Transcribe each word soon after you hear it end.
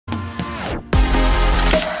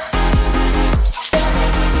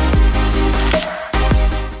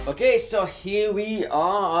Okay, so here we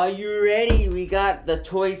are. Are you ready? We got the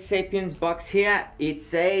Toy Sapiens box here. It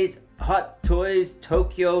says Hot Toys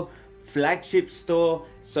Tokyo flagship store.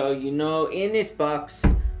 So you know, in this box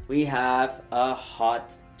we have a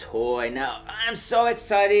hot toy. Now I'm so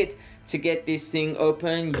excited to get this thing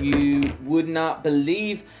open. You would not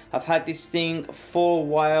believe I've had this thing for a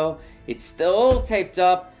while. It's still taped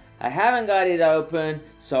up. I haven't got it open,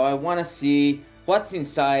 so I want to see what's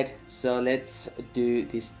inside. So let's do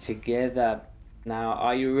this together. Now,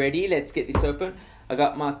 are you ready? Let's get this open. I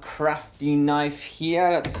got my crafty knife here.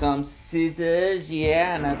 I got some scissors,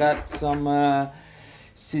 yeah, and I got some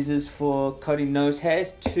scissors for cutting nose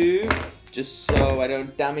hairs too, just so I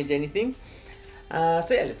don't damage anything. So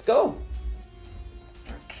yeah, let's go.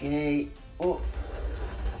 Okay. Oh,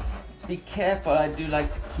 let's be careful. I do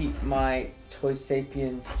like to keep my Toy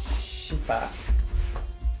Sapiens shipper.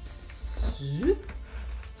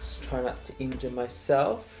 Let's try not to injure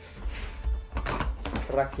myself.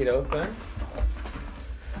 Crack it open.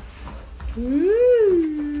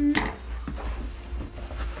 Woo.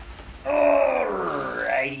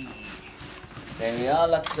 Alrighty. There we are,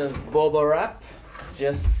 lots of bubble wrap.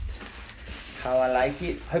 Just how I like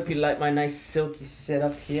it. Hope you like my nice silky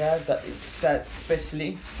setup here. That is set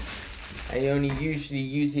specially. I only usually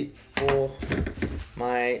use it for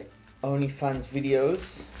my OnlyFans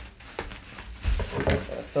videos. So I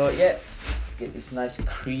thought, yeah, get this nice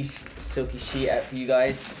creased silky sheet out for you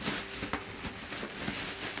guys.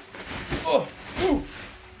 Oh, ooh.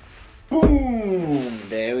 Boom!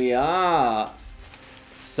 There we are.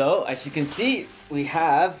 So, as you can see, we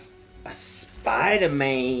have a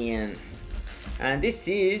Spider-Man. And this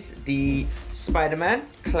is the Spider-Man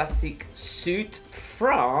classic suit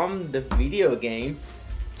from the video game.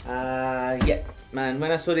 Yeah, man,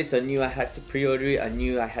 when I saw this, I knew I had to pre-order it. I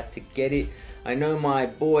knew I had to get it. I know my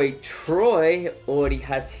boy Troy already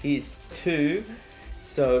has his too,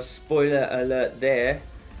 so spoiler alert there.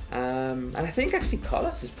 And I think actually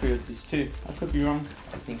Carlos has pre-ordered this too. I could be wrong.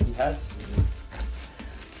 I think he has.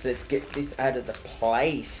 So let's get this out of the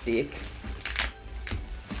plastic.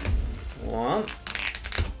 1,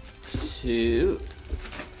 2.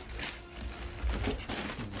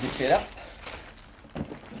 Zip it up.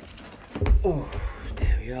 Oh,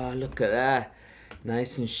 there we are. Look at that.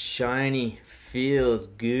 Nice and shiny. Feels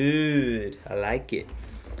good. I like it.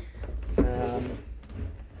 But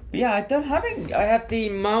yeah, I don't have any. I have the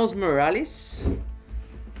Miles Morales.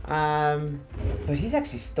 But he's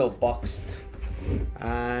actually still boxed.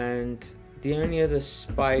 And the only other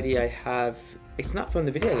Spidey I have, it's not from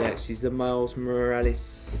the video game actually, it's the Miles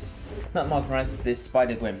Morales. Not Miles Morales, the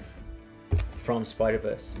Spider-Gwen from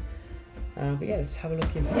Spider-Verse. But yeah, let's have a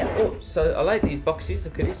look in here. Oh, so I like these boxes.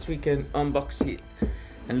 Look at this. We can unbox it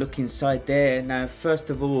and look inside there. Now, first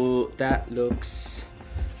of all, that looks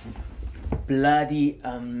bloody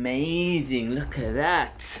amazing. Look at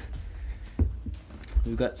that.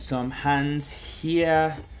 We've got some hands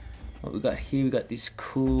here. What we got here? We got this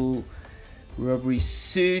cool rubbery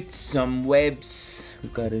suit, some webs.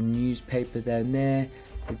 We've got a newspaper down there,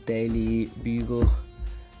 the Daily Bugle.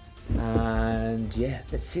 And yeah,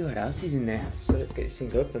 let's see what else is in there. So let's get this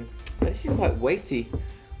thing open. Oh, this is quite weighty.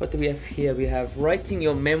 What do we have here? We have writing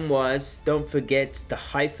your memoirs. Don't forget the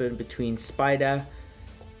hyphen between Spider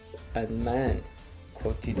and Man.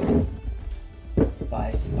 Quoted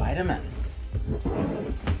by Spider-Man.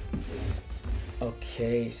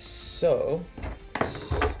 Okay, so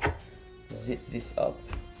let's zip this up.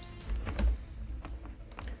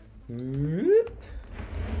 Whoop.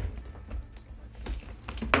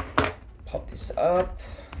 Pop this up.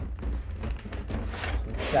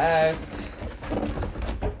 Pull that.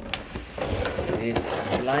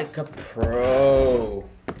 It's like a pro.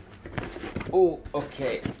 Oh,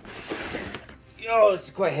 okay. Yo, it's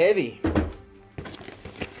quite heavy.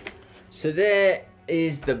 So there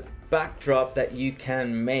is the backdrop that you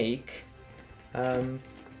can make.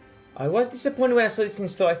 I was disappointed when I saw this in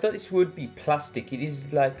store. I thought this would be plastic. It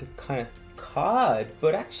is like a kind of card,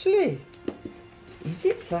 but actually, is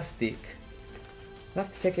it plastic? I'll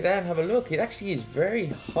have to take it out and have a look. It actually is very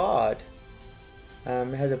hard.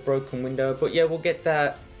 It has a broken window, but yeah, we'll get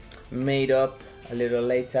that made up a little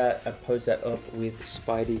later and pose that up with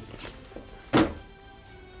Spidey.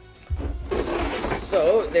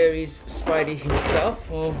 So there is Spidey himself.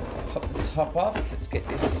 We'll pop the top off. Let's get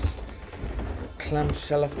this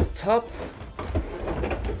clamshell off the top.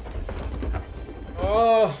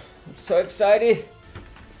 Oh, I'm so excited.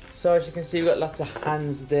 So as you can see, we've got lots of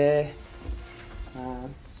hands there.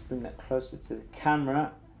 Let's bring that closer to the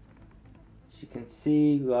camera. As you can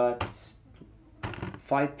see, we've got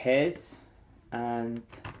 5 pairs and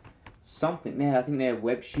something there. I think they're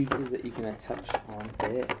web shooters that you can attach on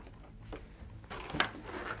there.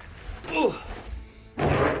 Ooh.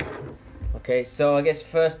 Okay, so I guess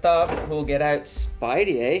first up we'll get out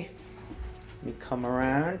Spidey, eh? Let me come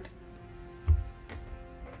around.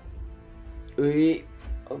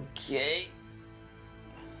 Okay.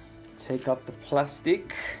 Take off the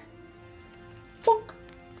plastic. Bonk.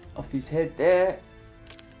 Off his head there.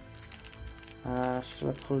 Shall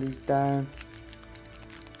I pull these down?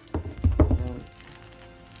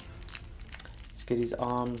 Let's get his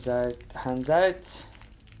arms out, hands out.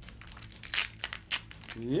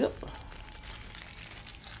 Yep.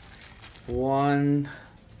 One,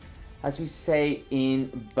 as we say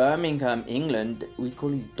in Birmingham, England, we call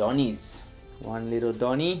these Donnies. One little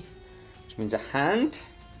Donny, which means a hand.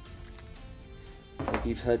 Maybe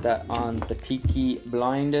you've heard that on the Peaky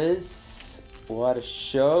Blinders. What a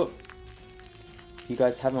show. If you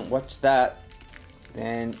guys haven't watched that,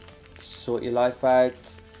 then sort your life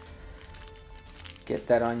out. Get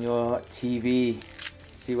that on your TV.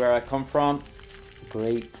 See where I come from?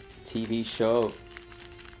 Great TV show.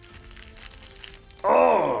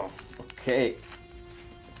 Oh, okay.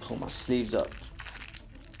 Pull my sleeves up.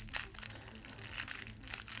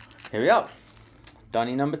 Here we are.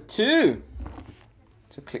 Donny number 2.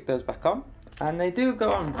 So click those back on. And they do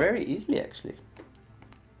go on very easily, actually.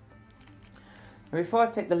 And before I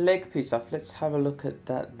take the leg piece off, let's have a look at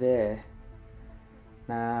that there.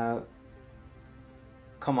 Now,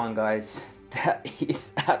 come on guys. That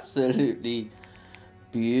is absolutely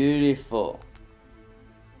beautiful.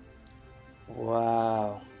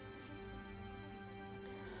 Wow.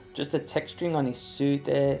 Just the texturing on his suit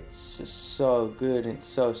there, it's just so good and it's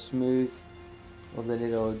so smooth. All the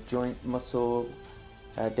little joint muscle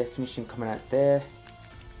definition coming out there.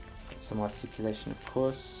 Some articulation, of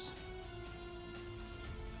course.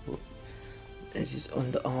 There's his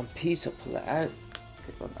underarm piece, I'll pull that out.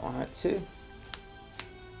 Get the underarm out too.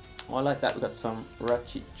 Oh, I like that, we've got some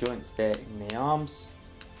ratchet joints there in the arms.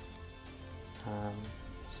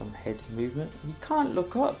 Some head movement. You can't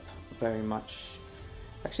look up very much.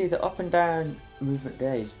 Actually, the up and down movement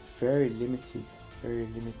there is very limited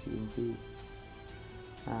indeed.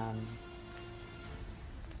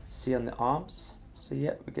 See on the arms. So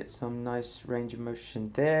yeah, we get some nice range of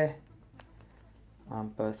motion there on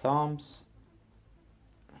both arms.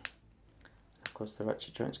 Of course, the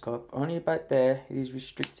ratchet joints go up only about there. It is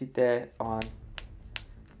restricted there on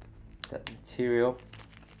that material.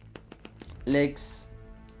 Legs,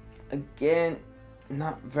 again,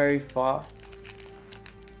 not very far.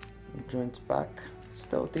 Joints back,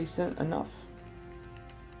 still decent enough.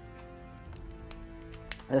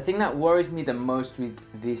 The thing that worries me the most with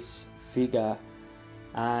this figure,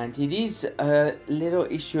 and it is a little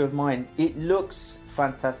issue of mine, it looks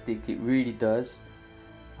fantastic, it really does.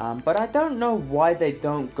 But I don't know why they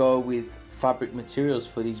don't go with fabric materials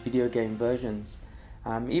for these video game versions.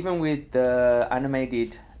 Even with the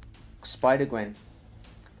animated Spider-Gwen.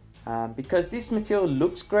 Because this material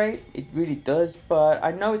looks great, it really does, but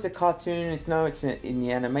I know it's a cartoon, it's in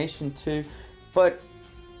the animation too, but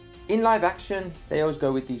in live action they always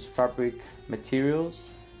go with these fabric materials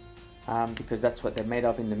because that's what they're made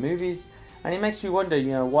of in the movies, and it makes me wonder,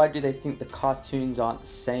 you know, why do they think the cartoons aren't the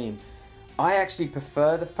same? I actually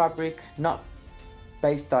prefer the fabric, not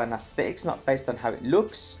based on aesthetics, not based on how it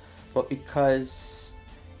looks, but because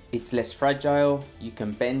it's less fragile, you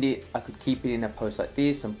can bend it. I could keep it in a pose like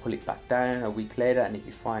this and pull it back down a week later and it'd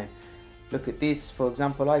be fine. Look at this, for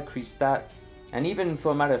example, I creased that, and even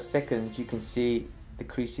for a matter of seconds you can see the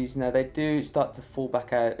creases. Now they do start to fall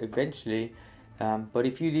back out eventually, but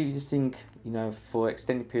if you leave this thing, you know, for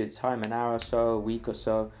extended periods of time, an hour or so, a week or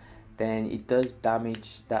so, then it does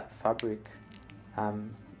damage that fabric.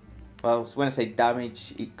 Well, when I say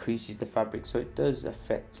damage, it creases the fabric, so it does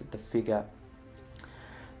affect the figure.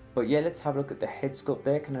 But yeah, let's have a look at the head sculpt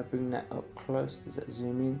there. Can I bring that up close? Does that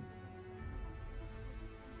zoom in?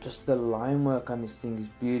 Just the line work on this thing is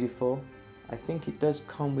beautiful. I think it does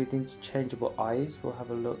come with interchangeable eyes. We'll have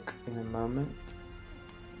a look in a moment.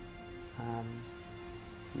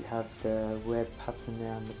 You have the web pattern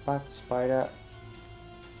there on the back, spider.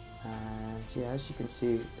 And yeah, as you can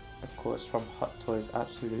see, of course, from Hot Toys,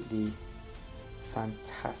 absolutely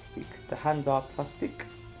fantastic. The hands are plastic.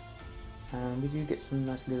 And we do get some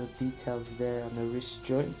nice little details there on the wrist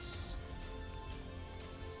joints.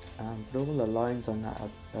 But all the lines on that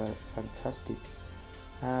are fantastic.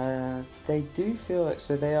 They do feel like,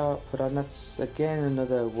 so they are put on, that's again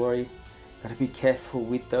another worry. Gotta be careful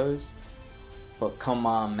with those. But come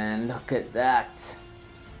on man, look at that.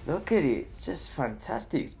 Look at it, it's just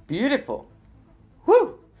fantastic, it's beautiful.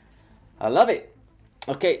 Woo! I love it.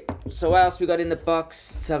 Okay, so what else we got in the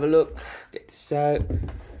box? Let's have a look. Get this out.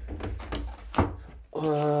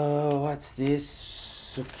 What's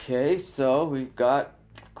this? Okay, so we've got,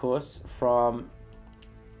 of course, from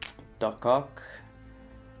Doc Ock.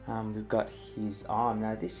 We've got his arm.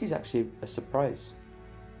 Now this is actually a surprise.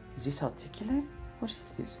 Is this articulated? What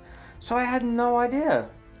is this? So I had no idea.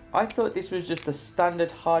 I thought this was just a standard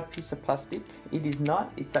hard piece of plastic. It is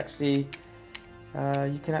not. It's actually,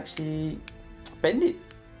 you can actually bend it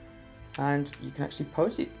and you can actually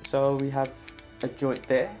pose it. So we have a joint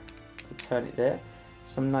there to turn it there.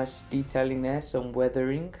 Some nice detailing there, some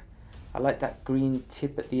weathering. I like that green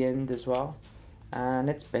tip at the end as well. And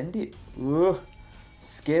let's bend it. Ooh,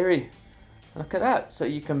 scary. Look at that. So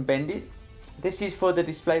you can bend it. This is for the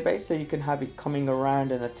display base, so you can have it coming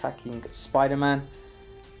around and attacking Spider-Man.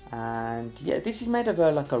 And yeah, this is made of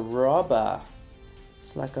like a rubber.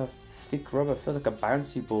 It's like a thick rubber, feels like a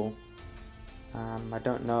bouncy ball. I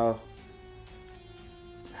don't know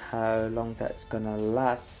how long that's gonna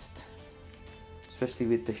last, especially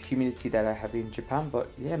with the humidity that I have in Japan. But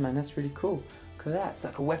yeah, man, that's really cool. Look at that, it's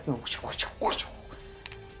like a weapon.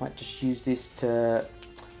 Might just use this to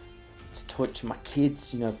torture my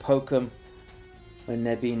kids, you know, poke them when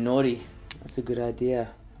they're being naughty. That's a good idea.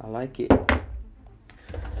 I like it.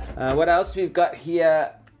 What else we've got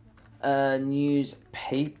here?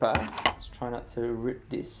 Newspaper. Let's try not to rip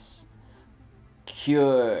this.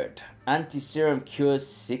 Cured. Anti-serum cures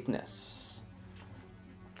sickness.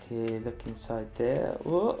 Okay, look inside there.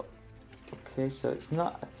 Oh, okay, so it's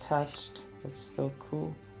not attached. That's still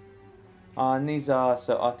cool. And these are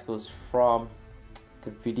articles from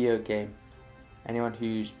the video game. Anyone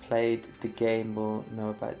who's played the game will know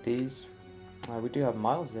about these. We do have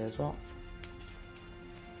Miles there as well.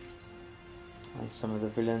 And some of the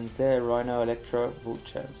villains there: Rhino, Electro,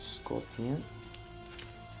 Vulture, and Scorpion.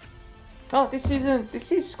 Oh, this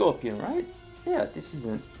is Scorpion, right? Yeah, this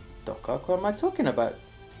isn't Doc Ock. What am I talking about?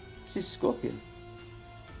 This is Scorpion.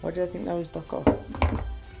 Why did I think that was Doc Ock?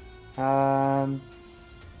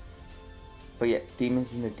 But yeah,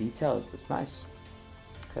 demons in the details. That's nice.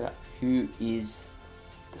 Look at that. Who is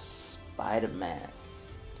the Spider-Man?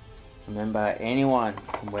 Remember, anyone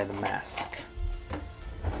can wear the mask.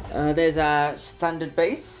 There's a standard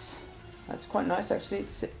base. That's quite nice actually.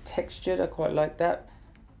 It's textured. I quite like that.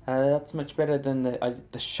 That's much better than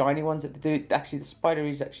the shiny ones that they do. Actually, the spider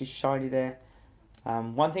is actually shiny there.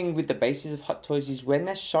 One thing with the bases of Hot Toys is when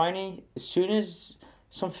they're shiny, as soon as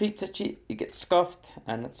some feet touch it, it gets scuffed,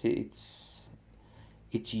 and that's it.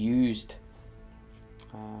 It's used.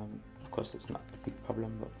 Of course, it's not a big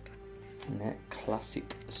problem, but in that classic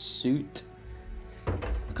suit.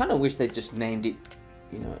 I kind of wish they just named it,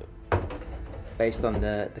 you know, based on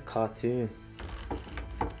the cartoon.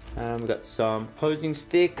 We've got some posing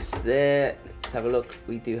sticks there. Let's have a look.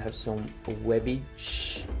 We do have some webbing.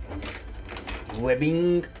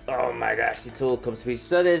 Oh my gosh, it all comes to pieces.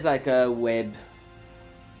 So there's like a web,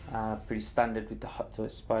 pretty standard with the Hot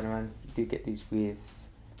Toys Spider-Man. You do get these with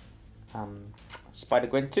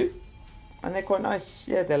Spider-Gwen too, and they're quite nice.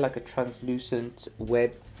 Yeah, they're like a translucent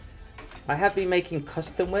web. I have been making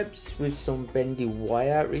custom webs with some bendy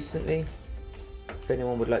wire recently. If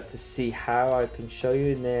anyone would like to see how, I can show you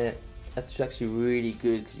in there. That's actually really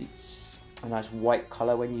good because it's a nice white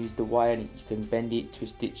color when you use the wire, and you can bend it,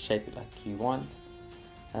 twist it, shape it like you want.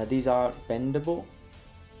 These aren't bendable,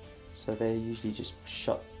 so they're usually just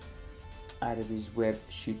shot out of his web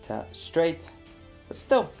shooter straight, but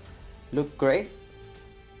still look great.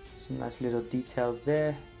 Some nice little details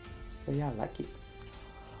there. So yeah, I like it.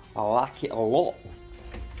 I like it a lot.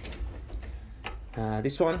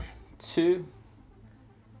 This one too.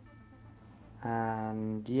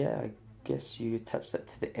 And yeah, I guess you attach that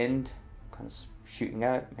to the end, kind of shooting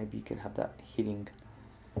out. Maybe you can have that hitting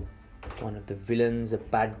one of the villains, a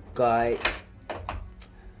bad guy.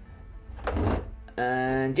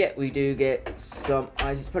 And yeah, we do get some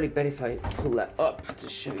eyes. It's probably better if I pull that up to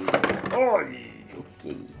show you. Oh,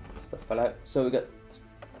 okay, stuff fell out. So we got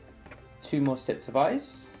 2 more sets of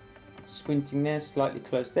eyes. Squinting there, slightly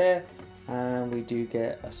close there, and we do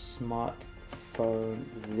get a smartphone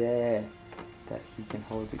there that he can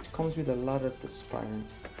hold, which comes with a lot of the Spider-Man.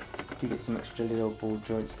 You get some extra little ball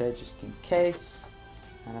joints there just in case,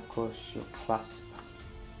 and of course your clasp.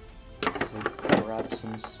 So grab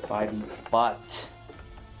some Spidey butt.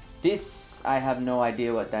 This, I have no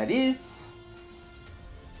idea what that is.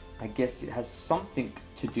 I guess it has something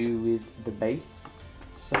to do with the base.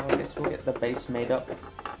 So I guess we'll get the base made up,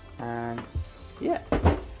 and yeah,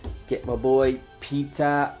 get my boy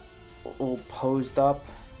Peter all posed up.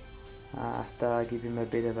 After I give him a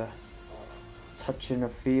bit of a touch and a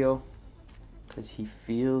feel. because he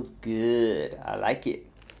feels good. I like it.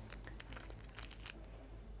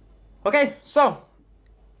 Okay, so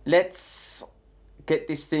let's get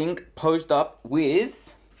this thing posed up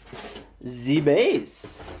with the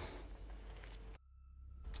base.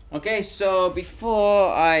 Okay, so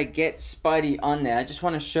before I get Spidey on there, I just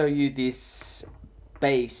want to show you this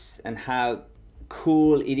base and how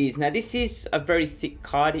cool it is. Now this is a very thick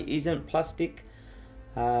card, it isn't plastic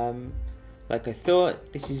like I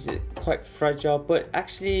thought. This is quite fragile, but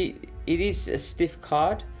actually it is a stiff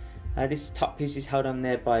card. This top piece is held on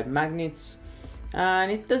there by magnets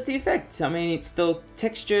and it does the effect. I mean, it's still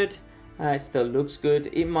textured, it still looks good.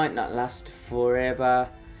 It might not last forever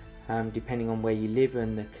depending on where you live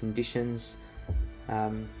and the conditions,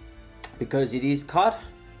 because it is card,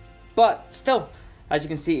 but still, as you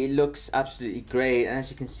can see, it looks absolutely great. And as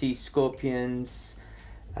you can see, Scorpion's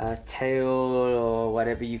tail, or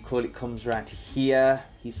whatever you call it, comes around here,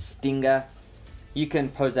 his stinger. You can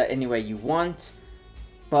pose that any way you want,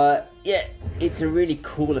 but yeah, it's a really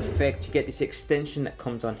cool effect. You get this extension that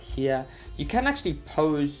comes on here. You can actually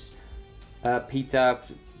pose Peter,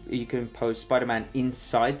 you can pose Spider-Man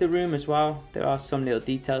inside the room as well. There are some little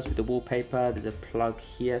details with the wallpaper. There's a plug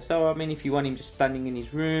here, so I mean, if you want him just standing in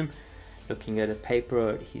his room looking at a paper or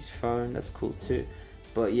at his phone, that's cool too.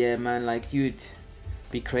 But yeah, man, like, you'd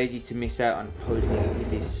be crazy to miss out on posing with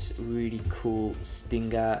this really cool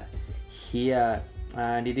stinger here.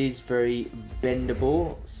 And it is very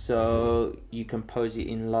bendable, so you can pose it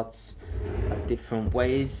in lots of different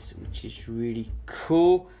ways, which is really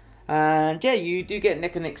cool. And yeah, you do get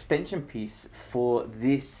neck and extension piece for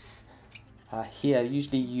this here.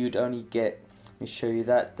 Usually you'd only get, let me show you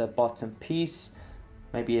that, the bottom piece,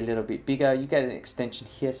 maybe a little bit bigger. You get an extension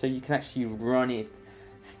here, so you can actually run it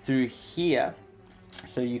through here,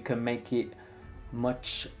 so you can make it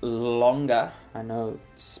much longer. I know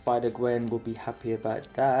Spider-Gwen will be happy about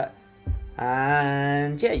that.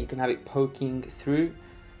 And yeah, you can have it poking through,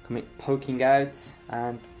 poking out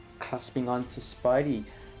and clasping onto Spidey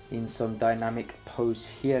in some dynamic pose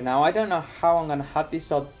here. Now I don't know how I'm gonna have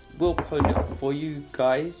this. I will pose it for you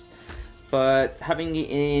guys, but having it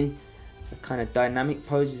in a kind of dynamic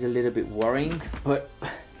pose is a little bit worrying. But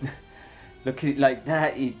look at it like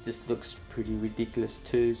that, it just looks pretty ridiculous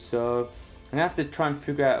too. So I'm gonna have to try and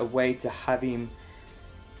figure out a way to have him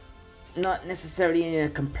not necessarily in a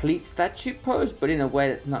complete statue pose, but in a way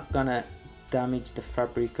that's not gonna damage the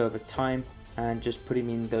fabric over time, and just put him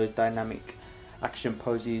in those dynamic action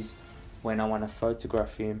poses when I want to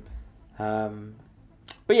photograph him.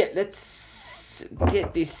 But yeah, let's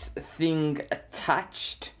get this thing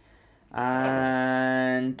attached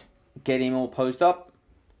and get him all posed up,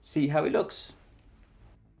 see how it looks.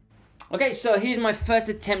 Okay, so here's my first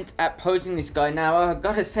attempt at posing this guy. Now I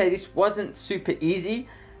gotta say, this wasn't super easy.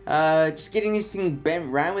 Just getting this thing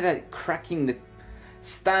bent round without it cracking the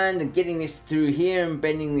stand, and getting this through here and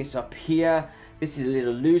bending this up here. This is a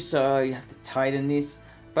little loose, so you have to tighten this.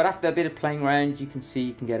 But after a bit of playing around, you can see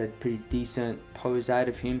you can get a pretty decent pose out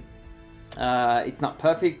of him. It's not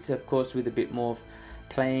perfect, of course. With a bit more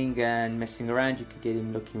playing and messing around, you could get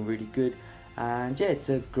him looking really good. And yeah, it's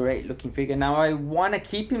a great looking figure. Now I want to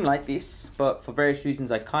keep him like this, but for various reasons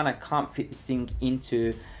I can't fit this thing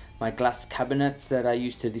into my glass cabinets that I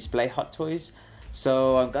use to display Hot Toys.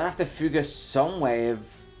 So I'm gonna have to figure some way of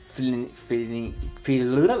fitting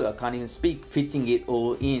it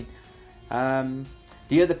all in.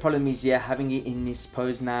 The other problem is, yeah, having it in this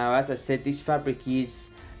pose. Now, as I said, this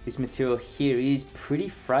material here is pretty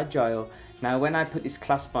fragile. Now, when I put this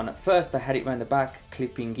clasp on at first, I had it around the back,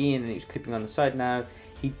 clipping in, and it was clipping on the side. Now,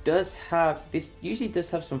 this usually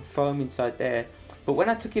does have some foam inside there, but when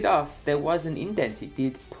I took it off, there was an indent. It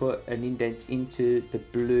did put an indent into the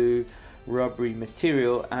blue rubbery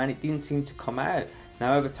material, and it didn't seem to come out.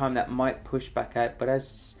 Now over time that might push back out, but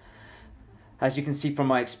as you can see from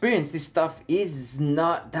my experience, this stuff is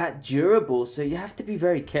not that durable, so you have to be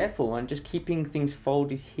very careful. And just keeping things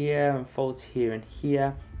folded here and folds here and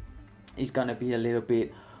here is going to be a little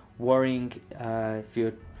bit worrying if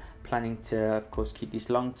you're planning to, of course, keep this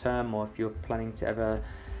long term, or if you're planning to ever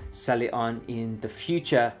sell it on in the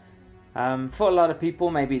future. For a lot of people,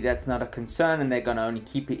 maybe that's not a concern and they're going to only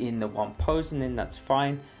keep it in the one pose, and then that's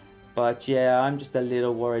fine. But yeah, I'm just a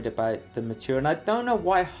little worried about the material, and I don't know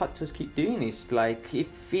why Hot Toys keep doing this. Like,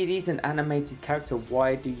 if it is an animated character,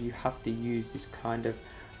 why do you have to use this kind of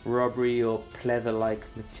rubbery or pleather-like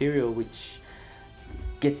material, which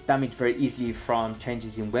gets damaged very easily from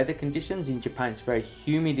changes in weather conditions? In Japan, it's very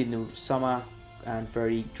humid in the summer and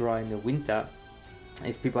very dry in the winter.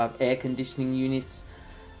 If people have air conditioning units,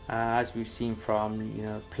 As we've seen from, you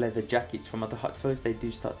know, leather jackets from other Hot Toys, they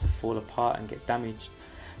do start to fall apart and get damaged.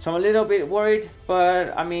 So I'm a little bit worried,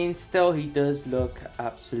 but I mean, still he does look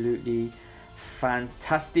absolutely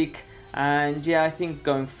fantastic. And yeah, I think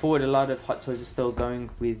going forward, a lot of Hot Toys are still going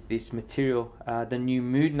with this material. The new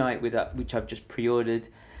Mood Knight, which I've just pre-ordered,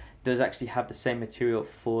 does actually have the same material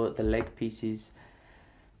for the leg pieces.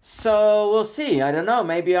 So we'll see. I don't know,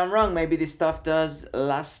 maybe I'm wrong. Maybe this stuff does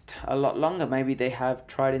last a lot longer. Maybe they have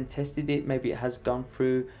tried and tested it. Maybe it has gone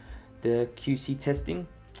through the QC testing.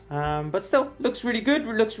 But still, looks really good.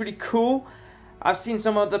 It looks really cool. I've seen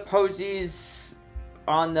some of the poses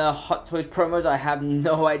on the Hot Toys promos. I have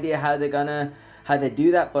no idea how they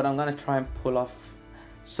do that, but I'm gonna try and pull off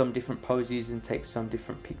some different poses and take some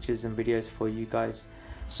different pictures and videos for you guys.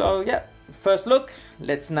 So yeah, first look.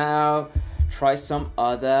 Let's now try some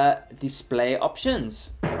other display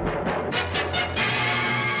options.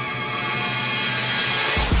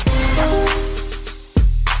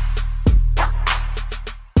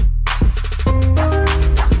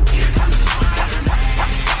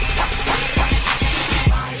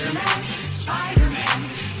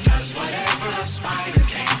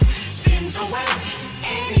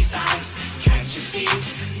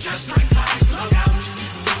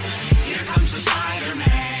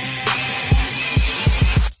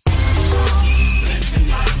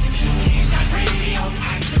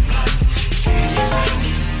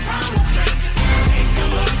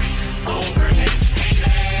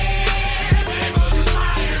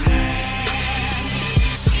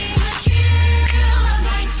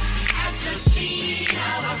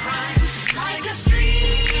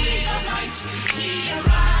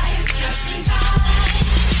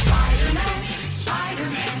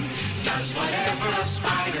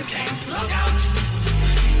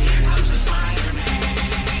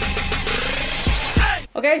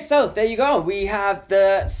 Okay, so there you go. We have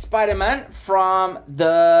the Spider-Man from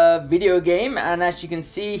the video game, and as you can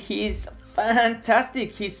see, he's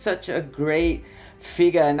fantastic. He's such a great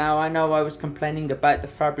figure. Now, I know I was complaining about the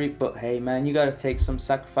fabric, but hey man, you gotta take some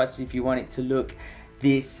sacrifices if you want it to look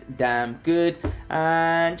this damn good.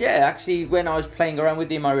 And yeah, actually, when I was playing around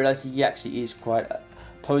with him, I realized he actually is quite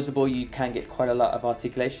poseable. You can get quite a lot of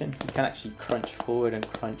articulation. You can actually crunch forward and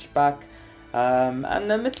crunch back.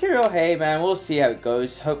 And the material, hey man, we'll see how it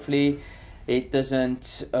goes. Hopefully it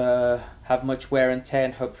doesn't have much wear and tear,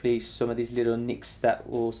 and hopefully some of these little nicks that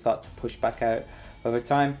will start to push back out over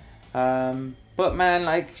time. But man,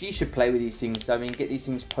 like, you should play with these things. I mean, get these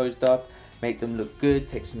things posed up, make them look good,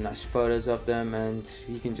 take some nice photos of them, and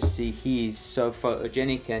you can just see he's so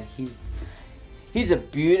photogenic, and he's a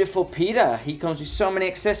beautiful Peter. He comes with so many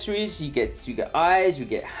accessories. You get eyes, we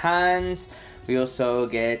get hands, we also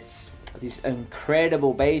get this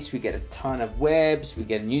incredible base, we get a ton of webs, we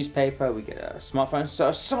get a newspaper, we get a smartphone,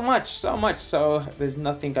 so much. So there's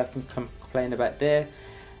nothing I can complain about there.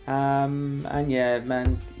 And yeah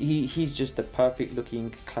man, he's just a perfect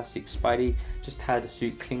looking classic Spidey, just how the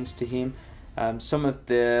suit clings to him. Some of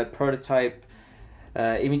the prototype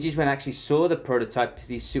images, when I actually saw the prototype,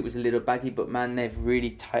 the suit was a little baggy, but man, they've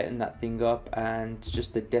really tightened that thing up, and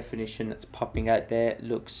just the definition that's popping out there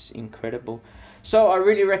looks incredible. So I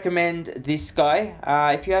really recommend this guy.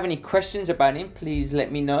 If you have any questions about him, please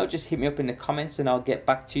let me know. Just hit me up in the comments and I'll get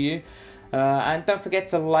back to you. And don't forget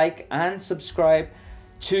to like and subscribe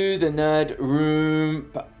to the Nerd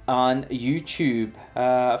Room on YouTube.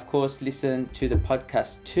 Of course, listen to the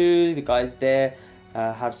podcast too. The guys there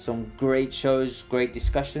have some great shows, great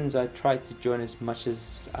discussions. I try to join as much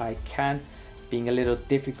as I can. Being a little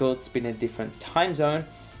difficult, it's been a different time zone.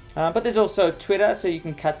 But there's also Twitter, so you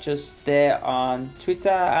can catch us there on Twitter,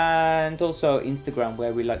 and also Instagram,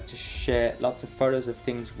 where we like to share lots of photos of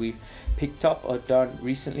things we've picked up or done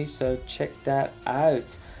recently, so check that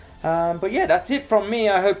out. But yeah, that's it from me.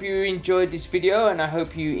 I hope you enjoyed this video, and I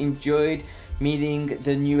hope you enjoyed meeting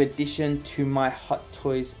the new addition to my Hot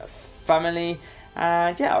Toys family.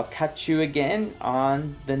 And yeah, I'll catch you again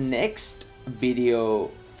on the next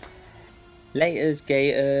video. Laters,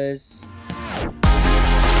 gators.